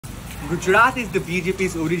Gujarat is the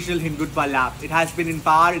BJP's original Hindutva lab. It has been in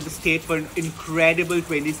power in the state for an incredible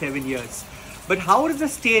 27 years. But how does the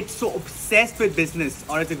state, so obsessed with business,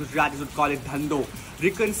 or as the Gujaratis would call it dhandho,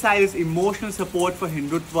 reconcile its emotional support for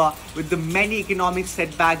Hindutva with the many economic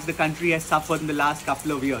setbacks the country has suffered in the last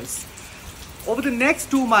couple of years? Over the next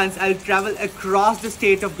 2 months, I'll travel across the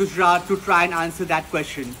state of Gujarat to try and answer that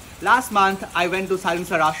question. Last month, I went to Southern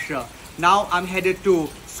Saurashtra. Now I'm headed to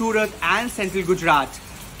Surat and Central Gujarat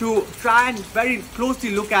to try and very closely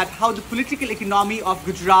look at how the political economy of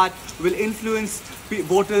Gujarat will influence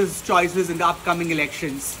voters' choices in the upcoming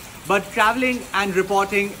elections. But traveling and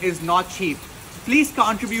reporting is not cheap. Please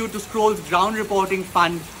contribute to Scroll's ground reporting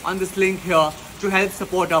fund on this link here to help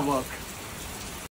support our work.